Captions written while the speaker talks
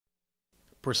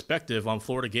Perspective on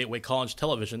Florida Gateway College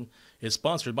Television is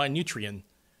sponsored by Nutrien.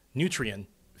 Nutrien,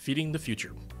 feeding the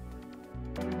future.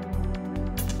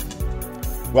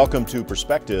 Welcome to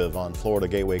Perspective on Florida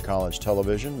Gateway College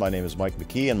Television. My name is Mike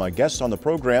McKee, and my guests on the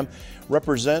program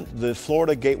represent the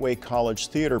Florida Gateway College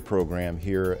Theater program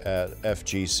here at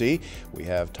FGC. We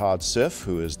have Todd Siff,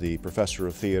 who is the professor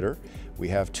of theater. We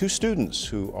have two students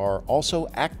who are also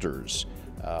actors.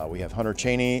 We have Hunter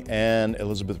Cheney and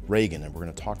Elizabeth Reagan, and we're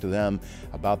going to talk to them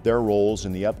about their roles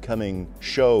in the upcoming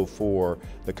show for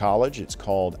the college. It's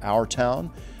called Our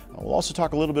Town. We'll also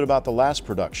talk a little bit about the last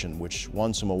production, which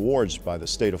won some awards by the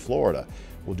state of Florida.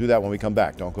 We'll do that when we come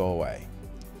back. Don't go away.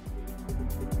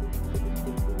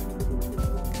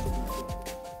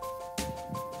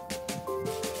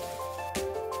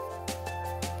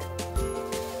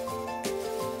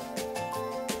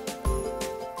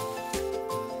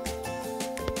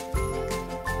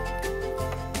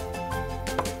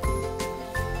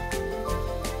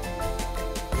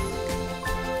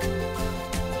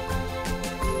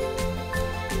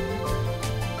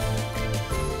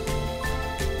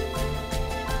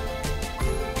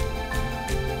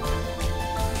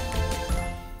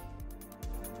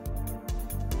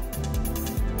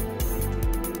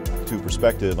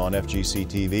 Perspective on FGC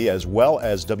TV, as well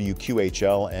as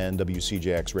WQHL and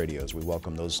WCJX radios. We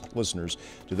welcome those listeners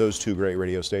to those two great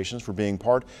radio stations for being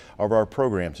part of our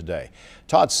program today.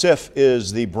 Todd Siff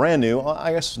is the brand new,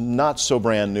 I guess not so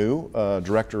brand new,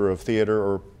 director of theater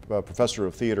or professor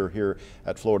of theater here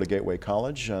at Florida Gateway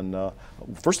College. And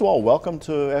first of all, welcome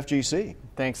to FGC.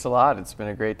 Thanks a lot. It's been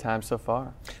a great time so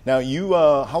far. Now, you,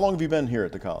 how long have you been here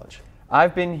at the college?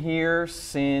 I've been here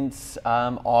since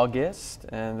August,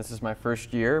 and this is my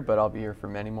first year, but I'll be here for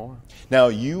many more. Now,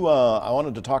 you, I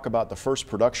wanted to talk about the first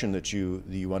production that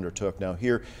you undertook. Now,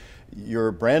 here,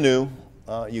 you're brand new.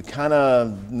 You kind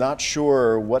of not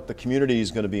sure what the community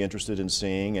is going to be interested in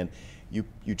seeing, and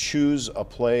you choose a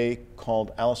play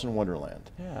called Alice in Wonderland.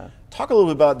 Yeah. Talk a little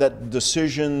bit about that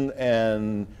decision,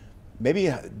 and maybe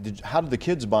how did the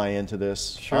kids buy into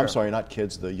this? Sure. I'm sorry, not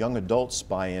kids. The young adults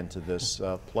buy into this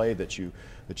play that you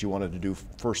wanted to do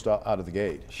first out of the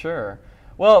gate. Sure.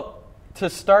 Well, to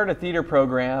start a theater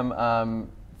program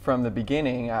from the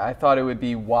beginning, I thought it would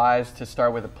be wise to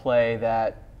start with a play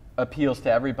that appeals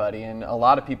to everybody. And a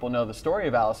lot of people know the story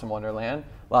of Alice in Wonderland.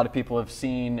 A lot of people have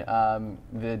seen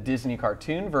the Disney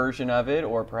cartoon version of it,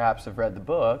 or perhaps have read the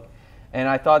book. And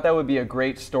I thought that would be a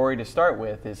great story to start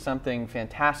with, is something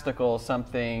fantastical,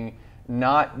 something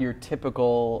not your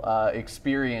typical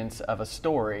experience of a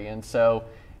story. And so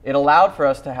it allowed for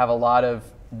us to have a lot of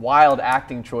wild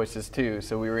acting choices too.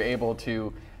 So we were able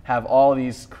to have all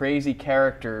these crazy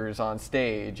characters on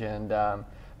stage. And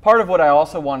part of what I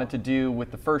also wanted to do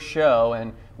with the first show,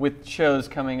 and with shows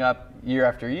coming up year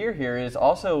after year here, is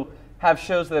also have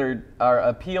shows that are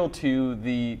appeal to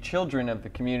the children of the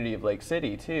community of Lake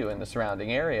City too, and the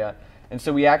surrounding area. And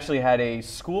so we actually had a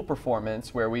school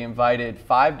performance where we invited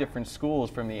 5 different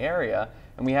schools from the area,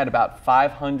 and we had about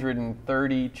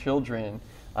 530 children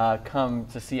come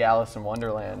to see Alice in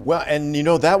Wonderland. Well, and you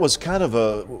know, that was kind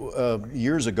of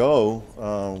years ago,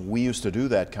 we used to do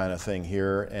that kind of thing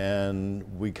here, and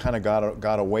we kind of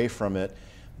got away from it.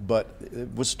 But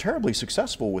it was terribly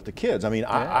successful with the kids. I mean,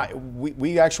 yeah.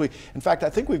 We actually, in fact, I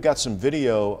think we've got some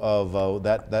video of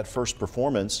that first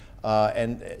performance.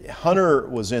 And Hunter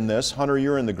was in this. Hunter,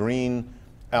 you're in the green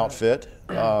outfit.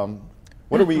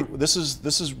 What are we? This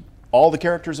is all the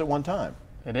characters at one time.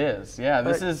 It is, yeah.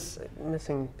 This is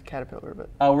missing the caterpillar, but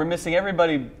oh, we're missing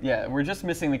everybody. Yeah, we're just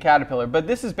missing the caterpillar. But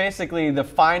this is basically the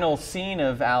final scene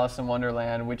of Alice in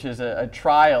Wonderland, which is a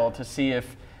trial to see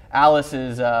if Alice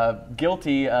is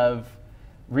guilty of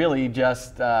really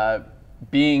just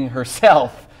being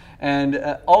herself.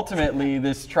 And ultimately,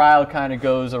 this trial kind of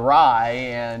goes awry,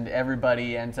 and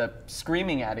everybody ends up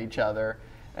screaming at each other.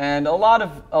 And a lot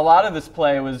of this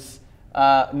play was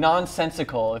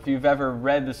nonsensical. If you've ever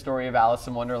read the story of Alice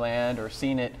in Wonderland or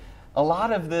seen it, a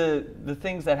lot of the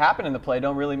things that happen in the play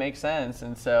don't really make sense.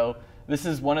 And so this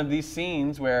is one of these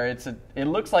scenes where it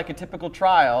looks like a typical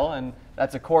trial, and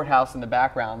that's a courthouse in the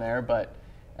background there, but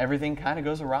everything kind of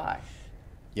goes awry.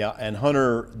 Yeah, and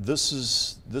Hunter, this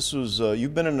was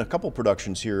you've been in a couple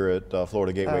productions here at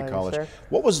Florida Gateway College. Yes, sir.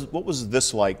 What was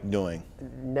this like doing?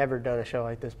 Never done a show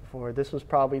like this before. This was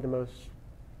probably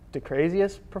the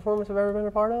craziest performance I've ever been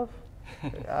a part of.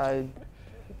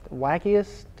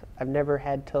 Wackiest. I've never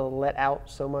had to let out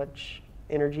so much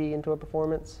energy into a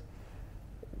performance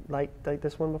like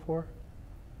this one before.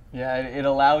 Yeah, it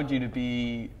allowed you to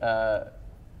be a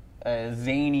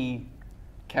zany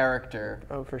character.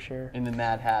 Oh, for sure. In the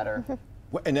Mad Hatter.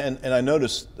 And I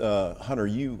noticed, Hunter,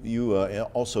 you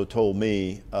also told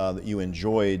me that you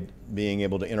enjoyed being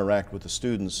able to interact with the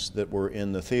students that were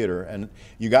in the theater, and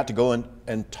you got to go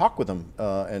and talk with them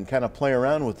and kind of play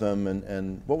around with them,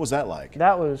 and what was that like?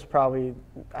 That was probably,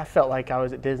 I felt like I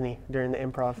was at Disney during the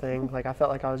improv thing. Like I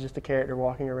felt like I was just a character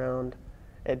walking around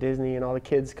at Disney, and all the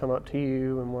kids come up to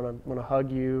you and want to hug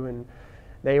you, and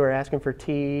they were asking for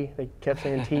tea. They kept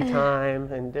saying tea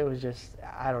time, and it was just,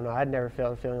 I don't know, I'd never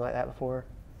felt a feeling like that before.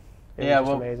 It was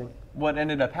just amazing. What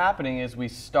ended up happening is we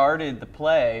started the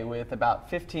play with about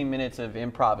 15 minutes of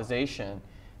improvisation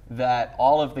that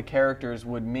all of the characters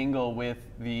would mingle with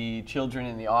the children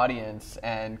in the audience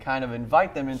and kind of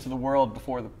invite them into the world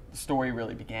before the story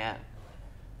really began.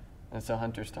 And so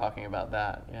Hunter's talking about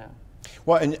that, yeah.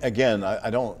 Well, and again,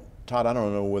 Todd, I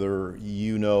don't know whether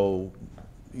you know,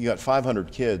 you got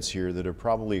 500 kids here that are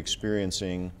probably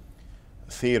experiencing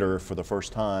theater for the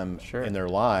first time in their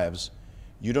lives.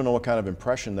 You don't know what kind of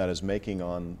impression that is making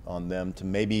on them to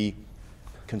maybe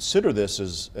consider this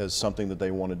as something that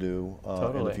they want to do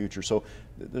in the future. So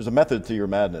there's a method to your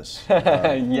madness.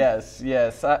 Yes.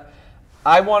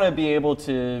 I want to be able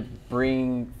to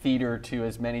bring theater to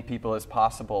as many people as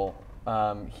possible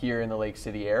here in the Lake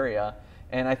City area.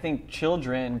 And I think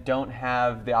children don't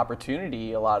have the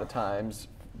opportunity a lot of times,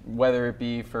 whether it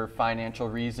be for financial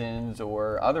reasons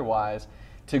or otherwise,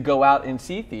 to go out and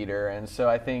see theater. And so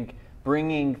I think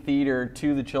bringing theater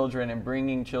to the children and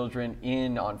bringing children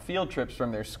in on field trips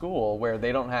from their school where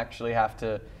they don't actually have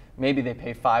to, maybe they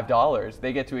pay $5,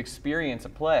 they get to experience a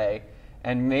play,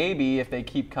 and maybe if they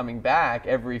keep coming back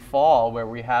every fall where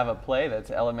we have a play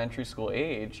that's elementary school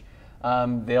age,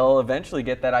 they'll eventually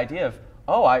get that idea of,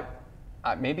 oh,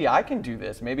 maybe I can do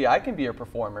this, maybe I can be a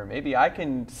performer, maybe I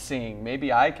can sing,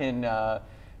 maybe I can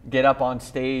get up on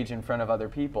stage in front of other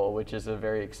people, which is a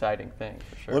very exciting thing,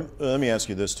 for sure. Let me ask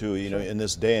you this too. You know, in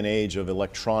this day and age of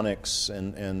electronics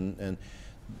and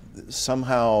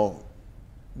somehow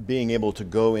being able to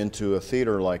go into a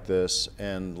theater like this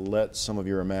and let some of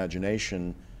your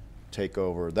imagination take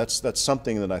over, that's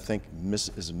something that I think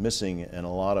is missing in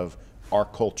a lot of our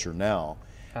culture now.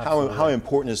 How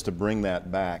important is to bring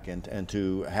that back and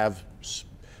to have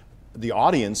the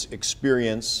audience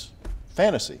experience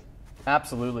fantasy?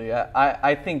 Absolutely.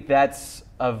 I think that's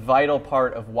a vital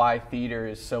part of why theater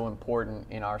is so important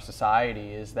in our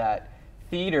society, is that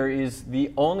theater is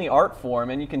the only art form,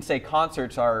 and you can say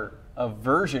concerts are a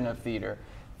version of theater.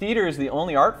 Theater is the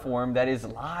only art form that is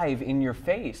live in your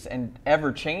face and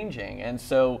ever changing. And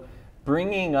so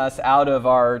bringing us out of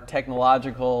our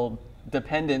technological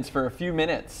dependence for a few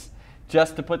minutes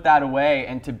just to put that away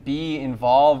and to be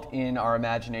involved in our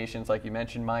imaginations, like you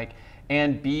mentioned, Mike,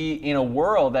 and be in a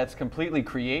world that's completely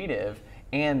creative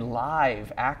and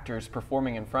live actors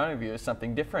performing in front of you is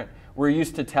something different. We're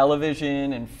used to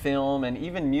television and film and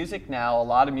even music now. A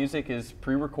lot of music is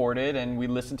pre-recorded, and we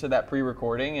listen to that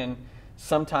pre-recording, and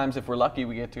sometimes if we're lucky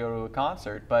we get to go to a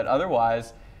concert, but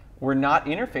otherwise we're not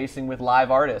interfacing with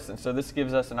live artists, and so this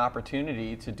gives us an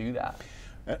opportunity to do that.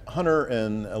 Hunter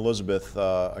and Elizabeth,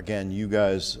 again, you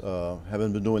guys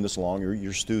haven't been doing this long.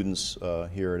 You're students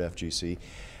here at FGC.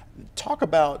 Talk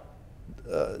about,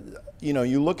 you know,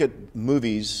 you look at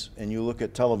movies and you look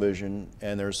at television,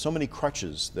 and there's so many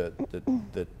crutches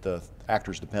that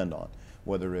actors depend on,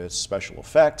 whether it's special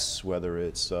effects, whether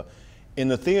it's in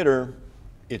the theater,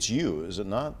 it's you, is it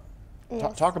not?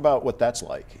 Yes. Talk about what that's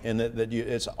like, and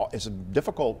it's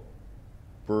difficult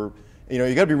for, you know,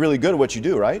 you got to be really good at what you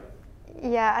do, right?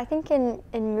 Yeah, I think in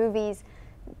movies,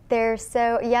 they're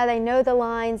so, yeah, they know the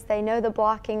lines, they know the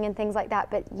blocking and things like that,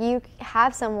 but you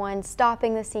have someone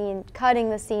stopping the scene, cutting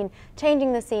the scene,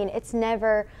 changing the scene. It's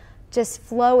never just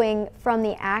flowing from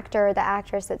the actor or the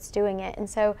actress that's doing it. And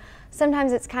so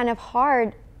sometimes it's kind of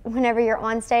hard whenever you're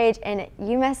on stage and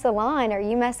you mess the line or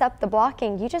you mess up the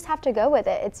blocking. You just have to go with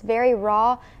it. It's very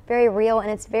raw, very real, and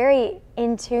it's very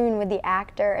in tune with the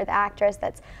actor or the actress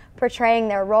that's portraying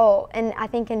their role. And I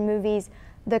think in movies,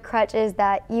 the crutch is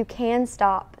that you can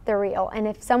stop the reel, and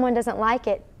if someone doesn't like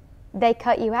it, they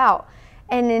cut you out.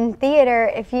 And in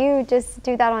theater, if you just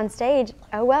do that on stage,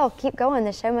 oh well, keep going,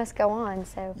 the show must go on.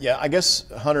 So yeah, I guess,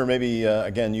 Hunter, maybe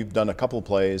again, you've done a couple of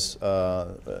plays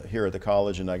here at the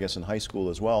college and I guess in high school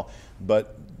as well,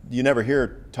 but you never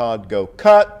hear Todd go,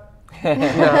 cut. You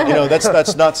know,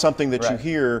 that's not something that you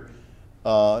hear.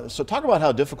 So talk about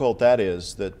how difficult that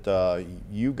is, that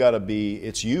you got to be,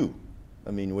 it's you. I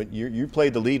mean, you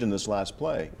played the lead in this last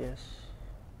play. Yes.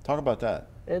 Talk about that.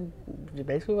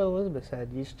 Basically what Elizabeth said.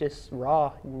 You're just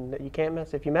raw. You can't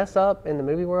mess. If you mess up in the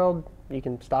movie world, you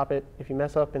can stop it. If you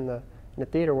mess up in the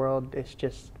theater world, it's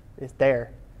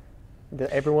there.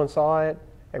 Everyone saw it.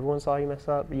 Everyone saw you mess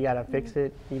up. You got to fix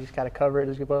it. You just got to cover it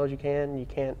as well as you can. You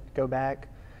can't go back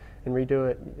and redo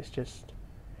it.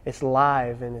 It's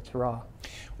live and it's raw.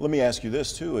 Let me ask you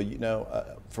this too.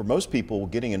 For most people,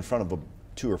 getting in front of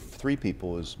 2 or 3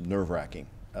 people is nerve-wracking.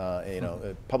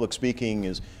 Public speaking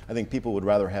is, I think people would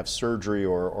rather have surgery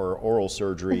or oral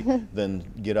surgery than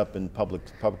get up and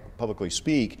publicly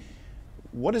speak.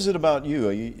 What is it about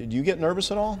you? Do you get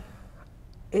nervous at all?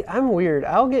 I'm weird.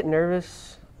 I'll get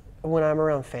nervous when I'm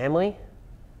around family,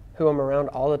 who I'm around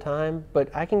all the time,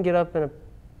 but I can get up in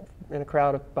a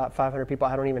crowd of about 500 people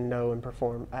I don't even know and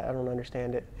perform. I don't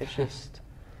understand it.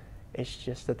 It's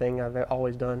just the thing I've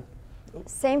always done.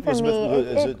 Same for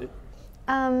me.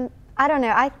 I don't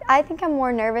know. I think I'm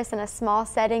more nervous in a small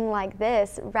setting like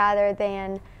this rather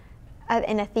than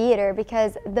in a theater,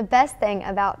 because the best thing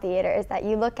about theater is that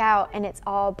you look out and it's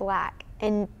all black,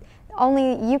 and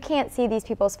only you can't see these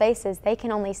people's faces. They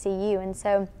can only see you. And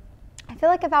so I feel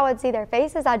like if I would see their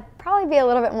faces, I'd probably be a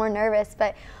little bit more nervous.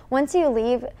 But once you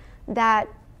leave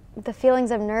the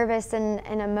feelings of nervous and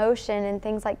emotion and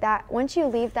things like that, once you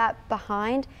leave that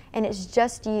behind and it's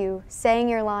just you saying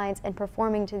your lines and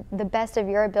performing to the best of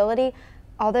your ability,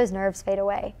 all those nerves fade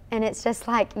away. And it's just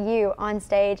like you on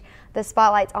stage, the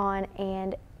spotlight's on,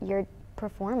 and you're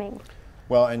performing.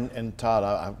 Well, and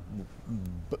Todd,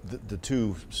 the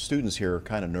 2 students here are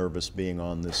kind of nervous being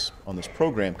on this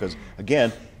program because,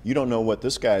 again, you don't know what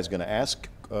this guy is going to ask.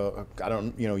 You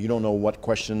don't know what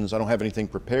questions. I don't have anything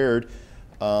prepared.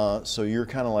 So you're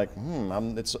kind of like,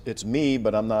 it's me,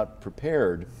 but I'm not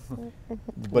prepared.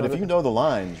 But if you know the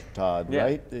lines, Todd,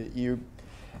 right?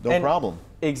 No problem.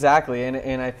 Exactly,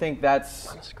 and I think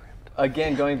that's,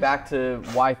 again, going back to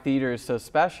why theater is so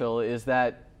special, is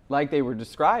that, like they were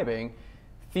describing,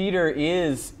 theater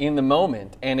is in the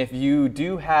moment. And if you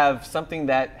do have something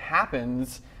that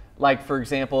happens, like, for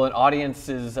example, an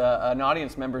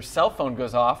audience member's cell phone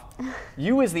goes off,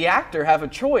 you as the actor have a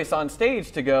choice on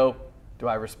stage to go, do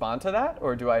I respond to that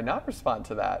or do I not respond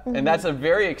to that? And that's a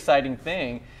very exciting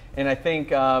thing. And I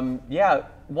think,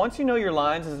 once you know your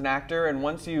lines as an actor and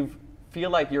once you feel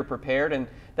like you're prepared, and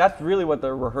that's really what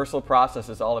the rehearsal process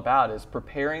is all about, is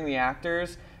preparing the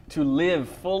actors to live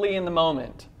fully in the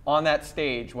moment on that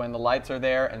stage when the lights are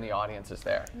there and the audience is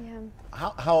there. Yeah.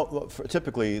 How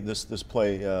typically this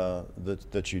play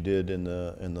that you did in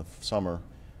the summer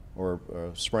or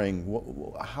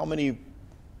spring, how many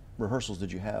rehearsals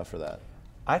did you have for that?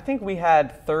 I think we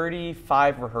had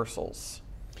 35 rehearsals.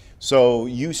 So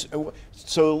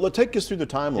let's take us through the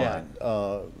timeline.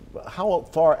 Yeah. How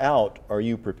far out are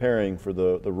you preparing for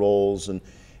the roles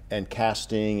and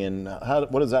casting, and how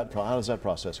does that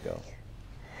process go?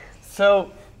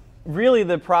 So really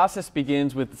the process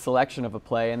begins with the selection of a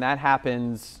play, and that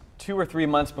happens 2 or 3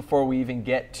 months before we even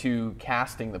get to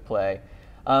casting the play.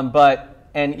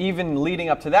 And even leading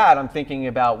up to that, I'm thinking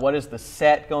about what is the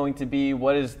set going to be,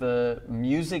 what is the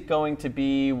music going to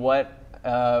be, what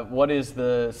is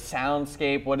the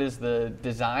soundscape, what is the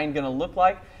design going to look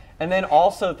like, and then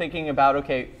also thinking about,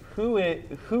 okay,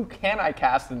 who can I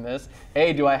cast in this?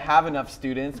 A, do I have enough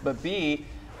students, but B,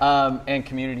 and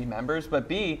community members, but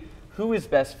B, who is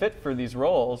best fit for these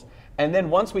roles? And then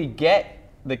once we get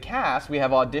the cast, we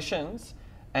have auditions.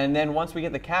 And then once we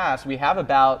get the cast, we have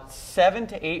about 7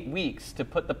 to 8 weeks to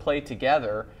put the play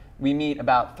together. We meet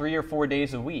about 3 or 4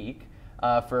 days a week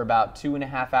for about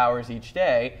 2.5 hours each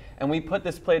day. And we put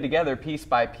this play together piece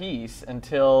by piece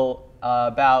until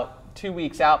about 2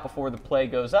 weeks out before the play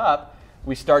goes up.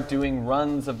 We start doing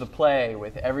runs of the play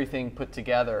with everything put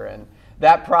together. And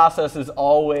that process is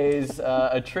always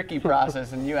a tricky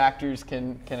process, and you actors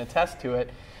can attest to it.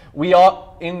 We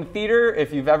all, in theater,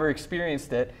 if you've ever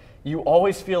experienced it, you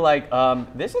always feel like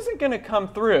this isn't going to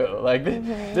come through. Like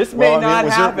this may not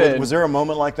happen. Was there a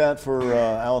moment like that for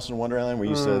Alice in Wonderland where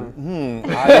you said,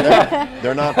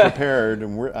 they're not prepared,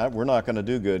 and we're not going to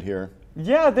do good here"?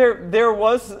 Yeah, there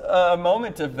was a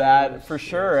moment of that for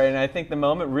sure, and I think the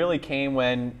moment really came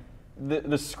when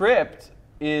the script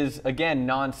is, again,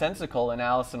 nonsensical in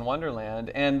Alice in Wonderland,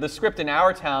 and the script in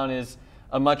Our Town is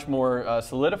a much more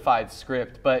solidified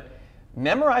script, but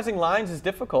memorizing lines is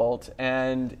difficult,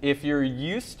 and if you're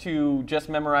used to just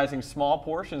memorizing small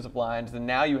portions of lines, then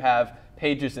now you have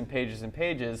pages and pages and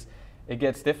pages, it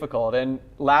gets difficult. And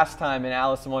last time in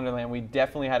Alice in Wonderland, we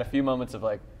definitely had a few moments of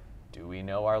like, do we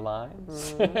know our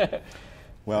lines?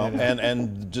 Well,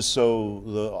 and just so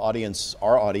the audience,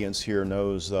 our audience here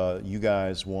knows, you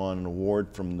guys won an award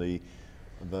from the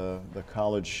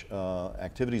College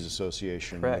Activities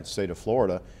Association in the state of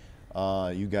Florida.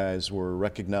 You guys were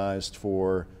recognized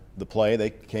for the play. They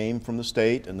came from the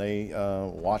state and they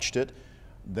watched it.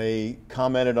 they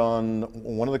commented on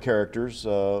one of the characters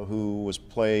who was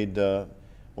played,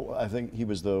 I think he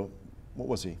was what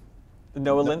was he?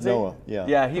 Noah Lindsay? Noah, yeah.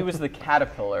 Yeah, he was the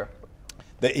caterpillar.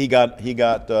 He got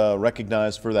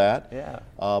recognized for that. Yeah.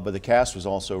 But the cast was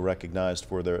also recognized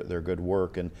for their good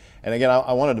work. And again,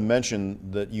 I wanted to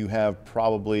mention that you have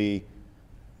probably,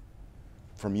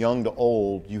 from young to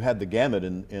old, you had the gamut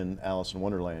in Alice in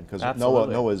Wonderland, because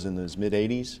Noah's in his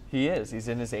mid-80s. He is. He's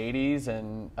in his 80s,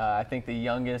 and I think the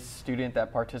youngest student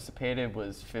that participated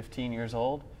was 15 years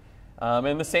old.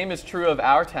 And the same is true of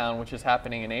Our Town, which is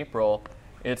happening in April.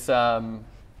 It's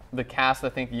the cast, I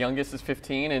think the youngest is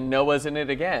 15, and Noah's in it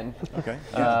again. Okay.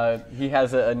 Yeah. He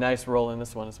has a nice role in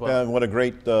this one as well. And what a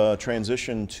great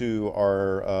transition to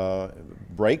our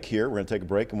break here. We're going to take a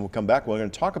break, and we'll come back. We're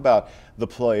going to talk about the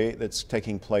play that's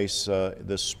taking place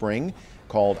this spring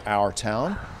called Our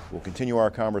Town. We'll continue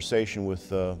our conversation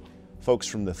with folks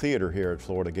from the theater here at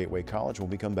Florida Gateway College when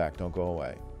we come back. Don't go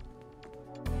away.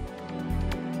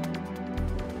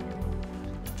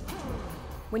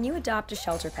 When you adopt a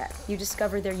shelter pet, you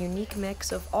discover their unique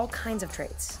mix of all kinds of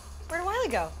traits. Where'd Wiley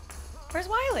go? Where's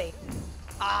Wiley?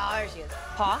 Ah, there she is.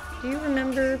 Paw? Do you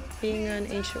remember being an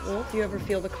ancient wolf? Do you ever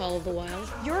feel the call of the wild?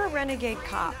 You're a renegade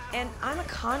cop, and I'm a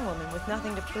con woman with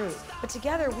nothing to prove. But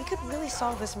together, we could really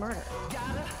solve this murder.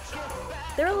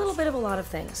 They're a little bit of a lot of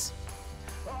things,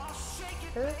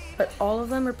 but all of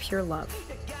them are pure love.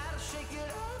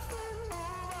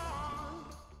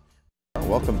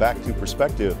 Welcome back to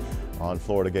Perspective on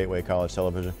Florida Gateway College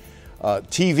Television.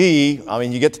 TV, I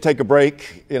mean, you get to take a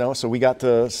break, so we got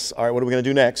to, all right, what are we going to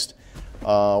do next?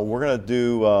 We're going to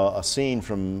do a scene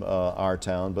from Our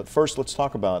Town, but first let's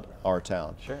talk about Our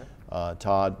Town. Sure.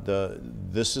 Todd,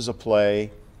 this is a play.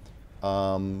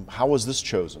 How was this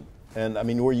chosen? And I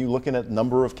mean, were you looking at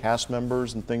number of cast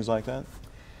members and things like that?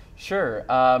 Sure.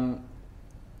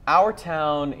 Our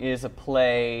Town is a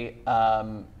play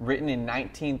written in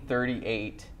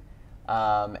 1938.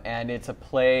 And it's a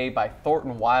play by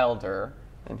Thornton Wilder,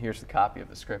 and here's the copy of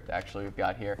the script actually we've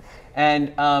got here.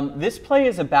 And this play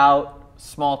is about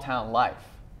small town life,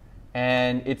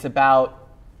 and it's about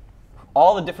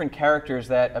all the different characters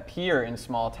that appear in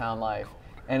small town life,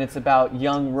 and it's about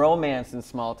young romance in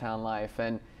small town life.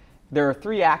 And there are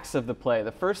 3 acts of the play.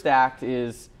 The first act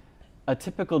is a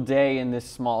typical day in this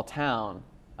small town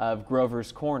of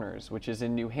Grover's Corners, which is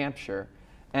in New Hampshire.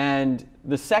 And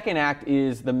the second act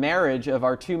is the marriage of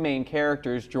our 2 main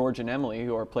characters, George and Emily,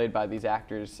 who are played by these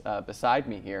actors beside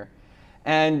me here.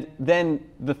 And then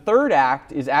the third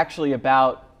act is actually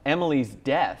about Emily's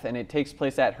death, and it takes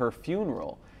place at her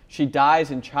funeral. She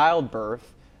dies in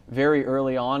childbirth very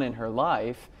early on in her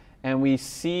life, and we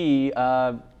see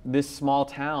this small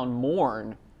town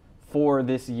mourn for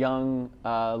this young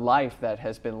life that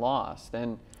has been lost.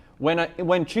 And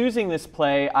when choosing this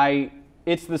play,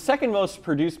 it's the second most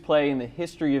produced play in the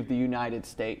history of the United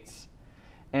States.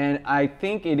 And I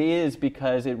think it is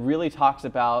because it really talks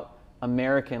about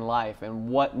American life and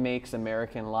what makes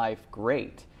American life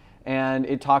great. And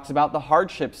it talks about the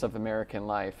hardships of American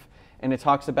life. And it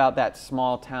talks about that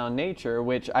small town nature,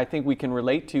 which I think we can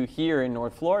relate to here in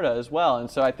North Florida as well. And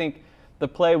so I think the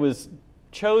play was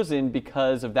chosen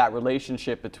because of that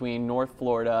relationship between North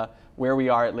Florida, where we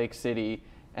are at Lake City,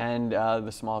 and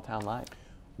the small town life.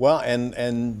 Well,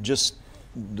 and just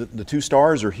the 2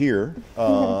 stars are here.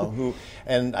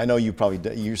 And I know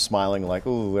you're smiling like,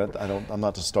 ooh, I'm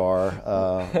not the star.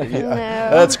 No.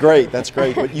 That's great. That's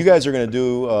great. But you guys are going to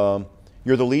do.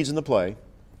 You're the leads in the play.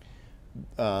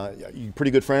 You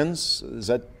pretty good friends. Is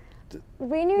that?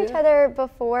 We knew each other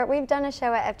before. We've done a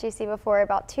show at FGC before.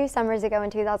 About 2 summers ago in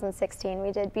 2016,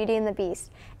 we did Beauty and the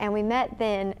Beast, and we met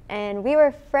then. And we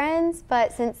were friends,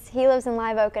 but since he lives in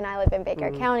Live Oak and I live in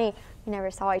Baker County, we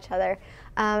never saw each other.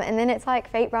 And then it's like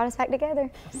fate brought us back together.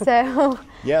 So.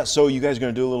 Yeah. So you guys are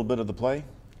going to do a little bit of the play?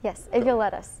 Yes, if you'll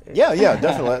let us. Yeah.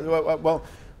 Definitely. Well,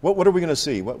 what are we going to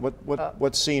see?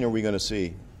 What scene are we going to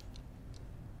see?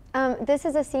 This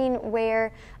is a scene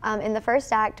where, in the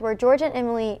first act, where George and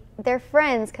Emily, they're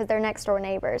friends because they're next door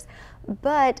neighbors,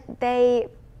 but they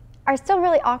are still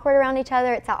really awkward around each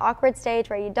other. It's that awkward stage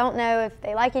where you don't know if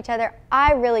they like each other.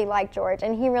 I really like George,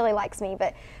 and he really likes me,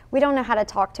 but we don't know how to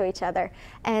talk to each other.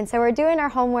 And so we're doing our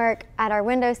homework at our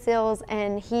windowsills,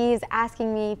 and he's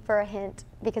asking me for a hint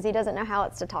because he doesn't know how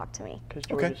it's to talk to me.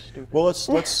 Okay. Well, let's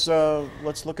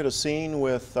look at a scene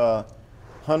with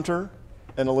Hunter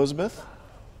and Elizabeth.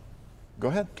 Go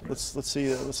ahead. Let's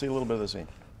see a little bit of the scene.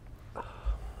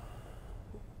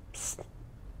 Psst.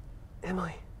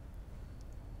 Emily.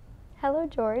 Hello,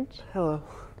 George. Hello.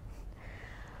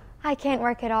 I can't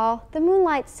work at all. The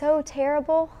moonlight's so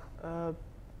terrible.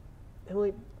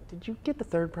 Emily, Did you get the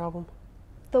third problem?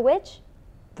 The which?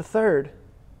 The third.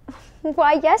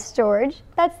 Why, yes, George.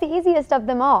 That's the easiest of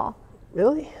them all.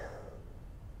 Really?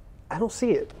 I don't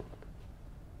see it.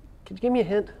 Could you give me a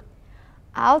hint?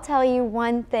 I'll tell you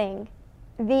one thing.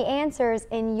 The answer's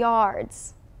in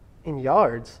yards. In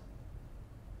yards?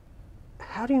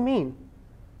 How do you mean?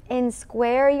 In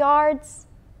square yards?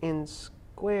 In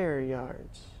square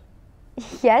yards.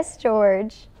 Yes,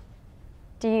 George.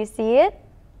 Do you see it?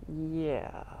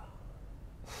 Yeah.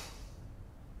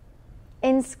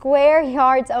 In square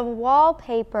yards of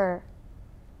wallpaper.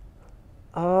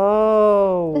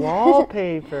 Oh,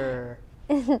 wallpaper.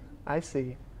 I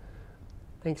see.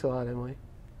 Thanks a lot, Emily.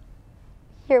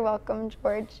 You're welcome,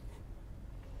 George.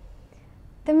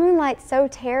 The moonlight's so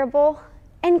terrible.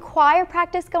 And choir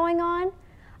practice going on.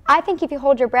 I think if you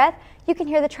hold your breath, you can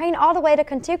hear the train all the way to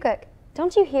Kentucky.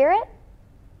 Don't you hear it?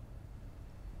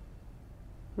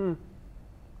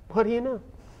 What do you know?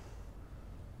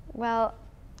 Well,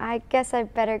 I guess I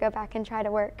better go back and try to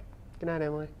work. Good night,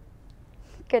 Emily.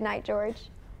 Good night, George.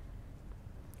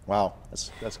 Wow,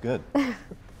 that's good.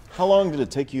 How long did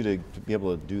it take you to be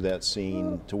able to do that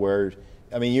scene to where,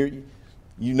 I mean,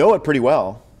 you know it pretty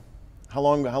well. How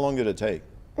long did it take?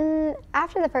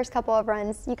 After the first couple of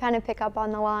runs, you kind of pick up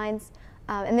on the lines.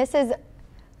 And this is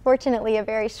fortunately a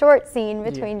very short scene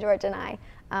between George and I.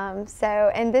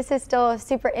 And this is still a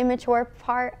super immature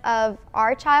part of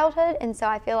our childhood, and so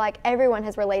I feel like everyone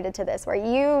has related to this, where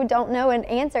you don't know an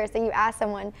answer, so you ask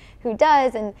someone who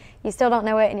does, and you still don't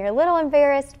know it, and you're a little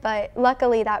embarrassed, but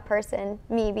luckily that person,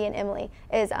 me being Emily,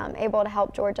 is able to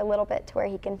help George a little bit to where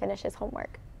he can finish his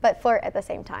homework, but flirt at the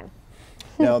same time.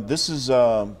 Now, this is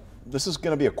going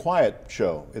to be a quiet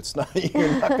show. It's not.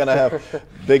 You're not going to have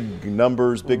big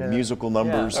numbers, big musical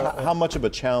numbers. Yeah. How much of a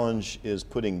challenge is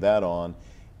putting that on?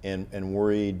 And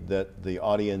worried that the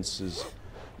audience is,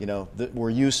 that we're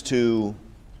used to,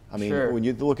 I mean, when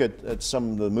you look at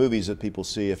some of the movies that people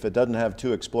see, if it doesn't have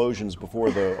 2 explosions before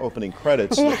the opening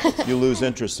credits, you lose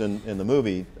interest in the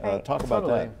movie. Talk about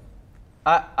that.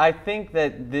 I think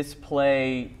that this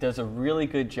play does a really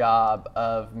good job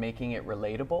of making it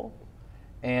relatable.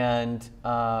 And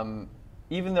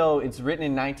even though it's written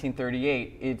in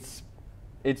 1938,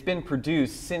 it's been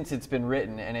produced since it's been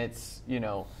written, and it's,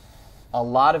 a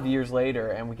lot of years later,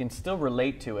 and we can still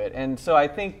relate to it. And so I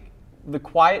think the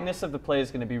quietness of the play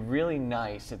is going to be really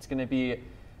nice.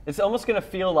 It's almost going to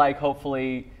feel like,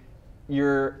 hopefully,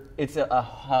 it's a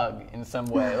hug in some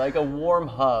way, like a warm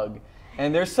hug.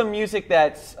 And there's some music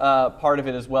that's part of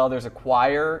it as well. There's a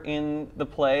choir in the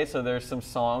play, so there's some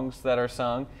songs that are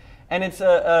sung. And it's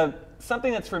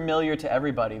something that's familiar to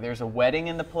everybody. There's a wedding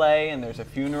in the play, and there's a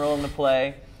funeral in the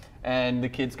play, and the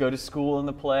kids go to school in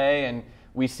the play, and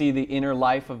we see the inner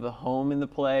life of the home in the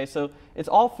play. So it's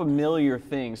all familiar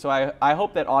things. So I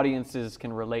hope that audiences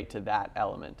can relate to that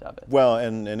element of it. Well,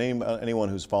 and anyone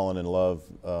who's fallen in love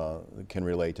can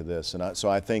relate to this. And so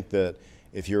I think that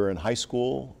if you're in high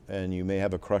school and you may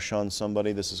have a crush on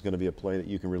somebody, this is going to be a play that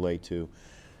you can relate to.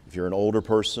 If you're an older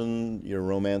person, your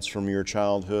romance from your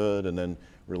childhood, and then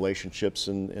relationships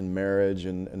and marriage,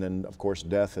 and then of course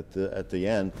death at the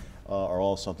end, are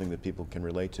all something that people can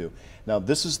relate to. Now,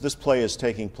 this play is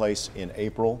taking place in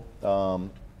April,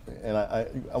 and I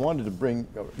wanted to bring.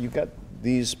 You've got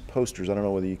these posters. I don't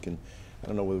know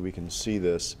whether we can see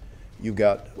this. You've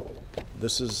got.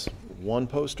 This is one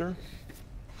poster.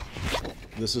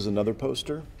 This is another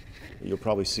poster. You'll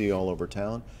probably see all over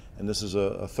town, and this is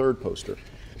a third poster.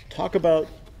 Talk about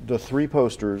the 3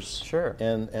 posters. Sure.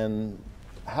 And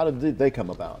how did they come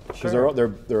about? Because Sure.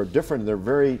 they're different. They're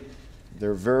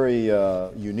very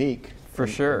unique for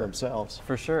sure themselves.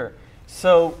 For sure.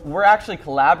 So we're actually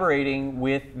collaborating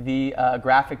with the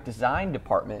graphic design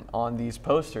department on these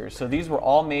posters. So these were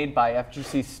all made by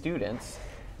FGC students,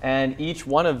 and each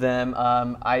one of them,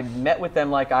 I met with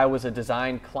them like I was a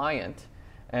design client,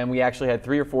 and we actually had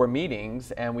 3 or 4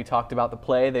 meetings, and we talked about the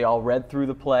play. They all read through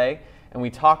the play, and we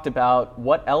talked about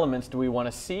what elements do we want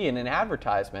to see in an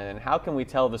advertisement, and how can we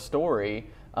tell the story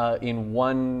in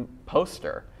one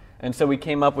poster. And so we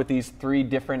came up with these 3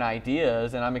 different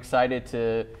ideas, and I'm excited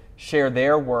to share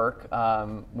their work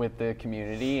with the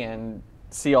community and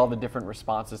see all the different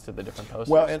responses to the different posters.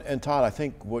 Well, and Todd, I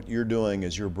think what you're doing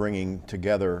is you're bringing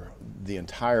together the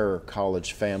entire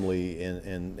college family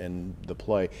in the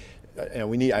play. And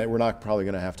we're not probably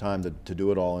going to have time to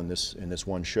do it all in this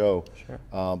one show.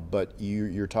 Sure. But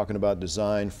you're talking about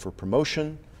design for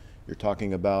promotion. You're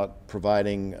talking about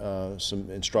providing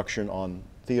some instruction on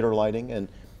theater lighting, and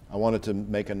I wanted to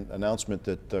make an announcement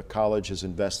that the college has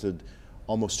invested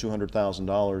almost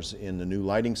 $200,000 in the new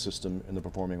lighting system in the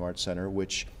Performing Arts Center,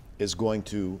 which is going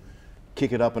to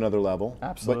kick it up another level.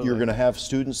 Absolutely. But you're going to have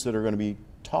students that are going to be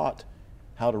taught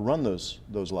how to run those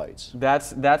lights.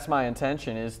 That's my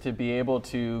intention, is to be able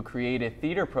to create a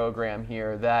theater program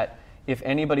here that if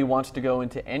anybody wants to go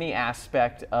into any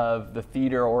aspect of the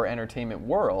theater or entertainment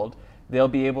world, they'll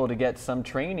be able to get some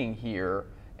training here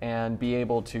and be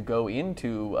able to go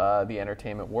into the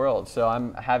entertainment world. So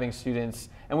I'm having students,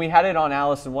 and we had it on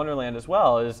Alice in Wonderland as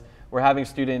well, is we're having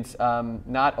students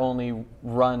not only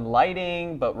run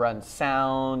lighting, but run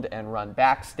sound and run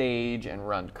backstage and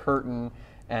run curtain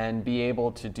and be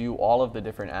able to do all of the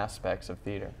different aspects of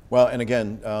theater. Well, and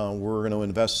again, we're going to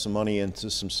invest some money into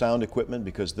some sound equipment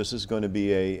because this is going to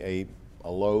be a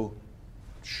low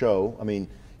show. I mean,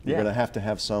 you're going to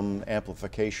have some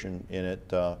amplification in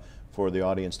it for the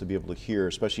audience to be able to hear,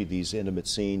 especially these intimate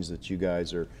scenes that you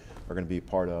guys are going to be a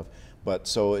part of. But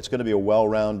so it's going to be a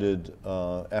well-rounded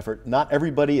effort. Not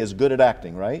everybody is good at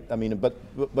acting, right? I mean,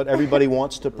 but everybody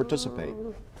wants to participate.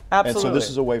 Absolutely. And so this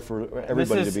is a way for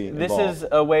everybody to be involved. This is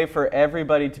a way for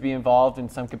everybody to be involved in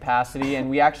some capacity, and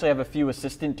we actually have a few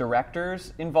assistant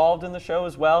directors involved in the show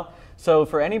as well. So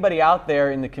for anybody out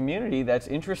there in the community that's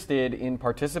interested in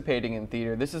participating in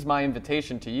theater, this is my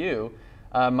invitation to you.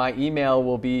 My email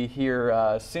will be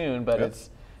here soon, but it's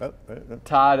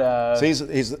Todd. See,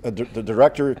 the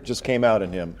director just came out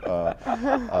in him. But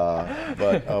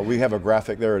we have a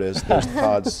graphic. There it is. There's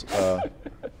Todd's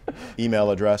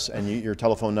email address and your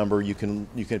telephone number. You can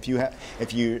if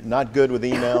you're not good with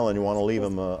email and you want to leave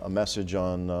him a message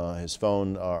on his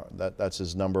phone, that's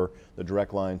his number, the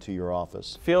direct line to your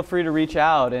office. Feel free to reach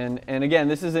out, and again,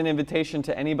 this is an invitation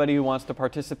to anybody who wants to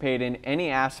participate in any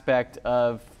aspect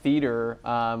of theater,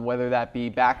 whether that be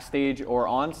backstage or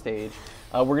on stage.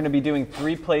 We're going to be doing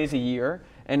 3 plays a year,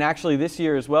 and actually this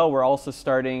year as well, we're also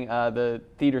starting the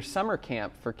theater summer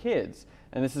camp for kids,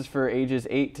 and this is for ages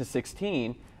 8 to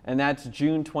 16. And that's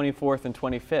June 24th and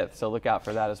 25th, so look out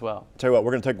for that as well. Tell you what, we're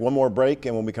going to take one more break,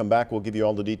 and when we come back, we'll give you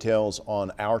all the details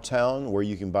on Our Town, where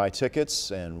you can buy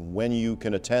tickets and when you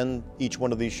can attend each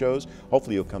one of these shows.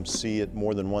 Hopefully you'll come see it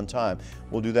more than one time.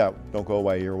 We'll do that. Don't go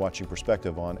away. You're watching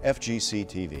Perspective on FGC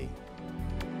TV.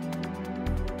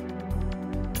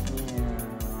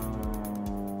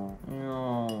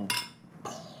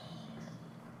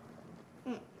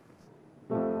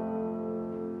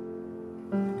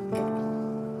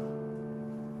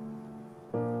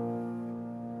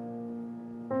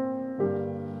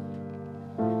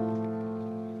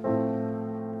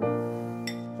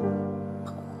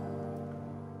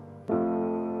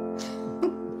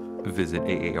 Visit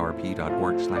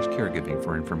aarp.org/caregiving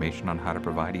for information on how to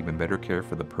provide even better care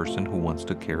for the person who wants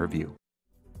to care of you.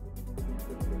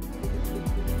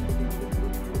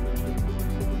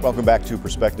 Welcome back to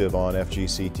Perspective on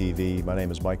FGC TV. My name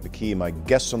is Mike McKee. My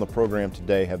guests on the program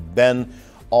today have been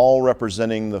all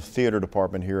representing the theater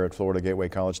department here at Florida Gateway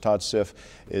College. Todd Siff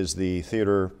is the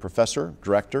theater professor,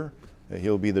 director.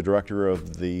 He'll be the director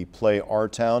of the play Our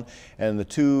Town, and the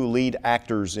 2 lead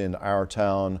actors in Our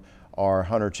Town are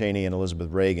Hunter Cheney and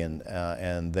Elizabeth Reagan,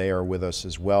 and they are with us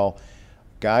as well.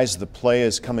 Guys, the play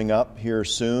is coming up here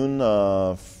soon,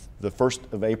 the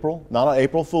 1st of April, not on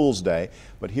April Fool's Day,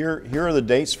 but here are the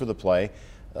dates for the play.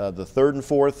 The 3rd and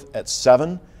 4th at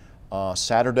 7.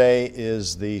 Saturday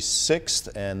is the 6th,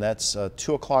 and that's a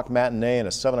 2 o'clock matinee and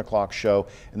a 7 o'clock show,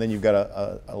 and then you've got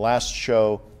a last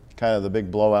show, kind of the big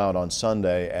blowout on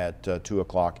Sunday at 2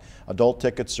 o'clock. Adult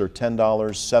tickets are $10,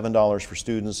 $7 for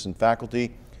students and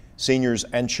faculty. Seniors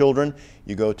and children,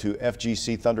 you go to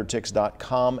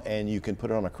fgcthundertix.com and you can put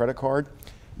it on a credit card.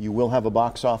 You will have a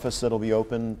box office that'll be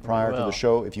open prior to the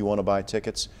show if you want to buy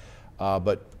tickets.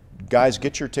 But guys,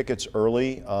 get your tickets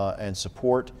early and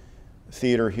support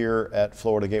theater here at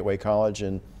Florida Gateway College,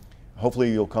 and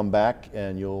hopefully you'll come back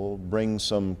and you'll bring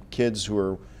some kids who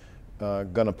are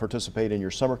going to participate in your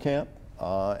summer camp,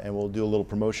 and we'll do a little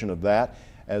promotion of that,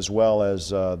 as well as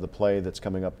the play that's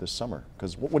coming up this summer.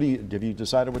 Because have you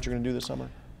decided what you're going to do this summer?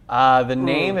 The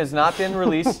name has not been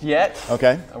released yet.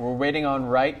 Okay. We're waiting on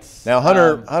rights. Now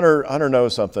Hunter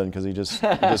knows something because he just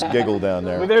giggled down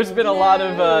there. Well, there's been a lot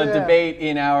of debate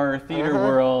in our theater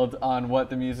world on what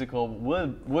the musical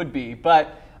would be,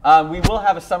 but we will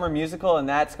have a summer musical, and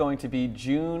that's going to be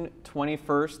June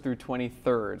 21st through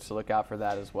 23rd. So look out for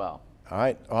that as well. All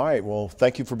right. Well,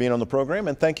 thank you for being on the program,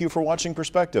 and thank you for watching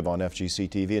Perspective on FGC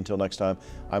TV. Until next time,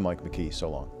 I'm Mike McKee. So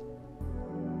long.